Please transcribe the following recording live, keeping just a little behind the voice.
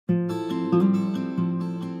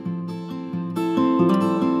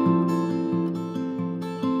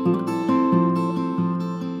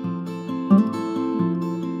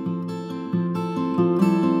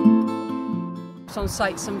on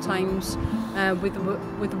site sometimes with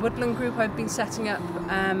the woodland group I've been setting up,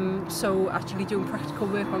 so actually doing practical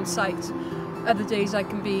work on site. Other days I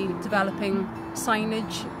can be developing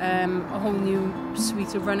signage, a whole new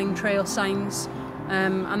suite of running trail signs,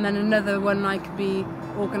 and then another one I could be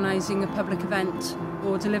organising a public event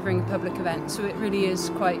or delivering a public event. So it really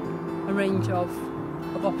is quite a range of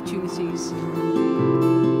opportunities.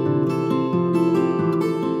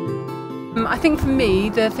 I think for me,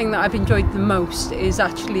 the thing that I've enjoyed the most is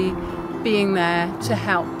actually being there to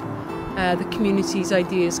help the community's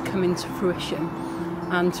ideas come into fruition,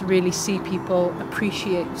 and to really see people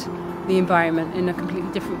appreciate the environment in a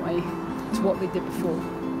completely different way to what they did before.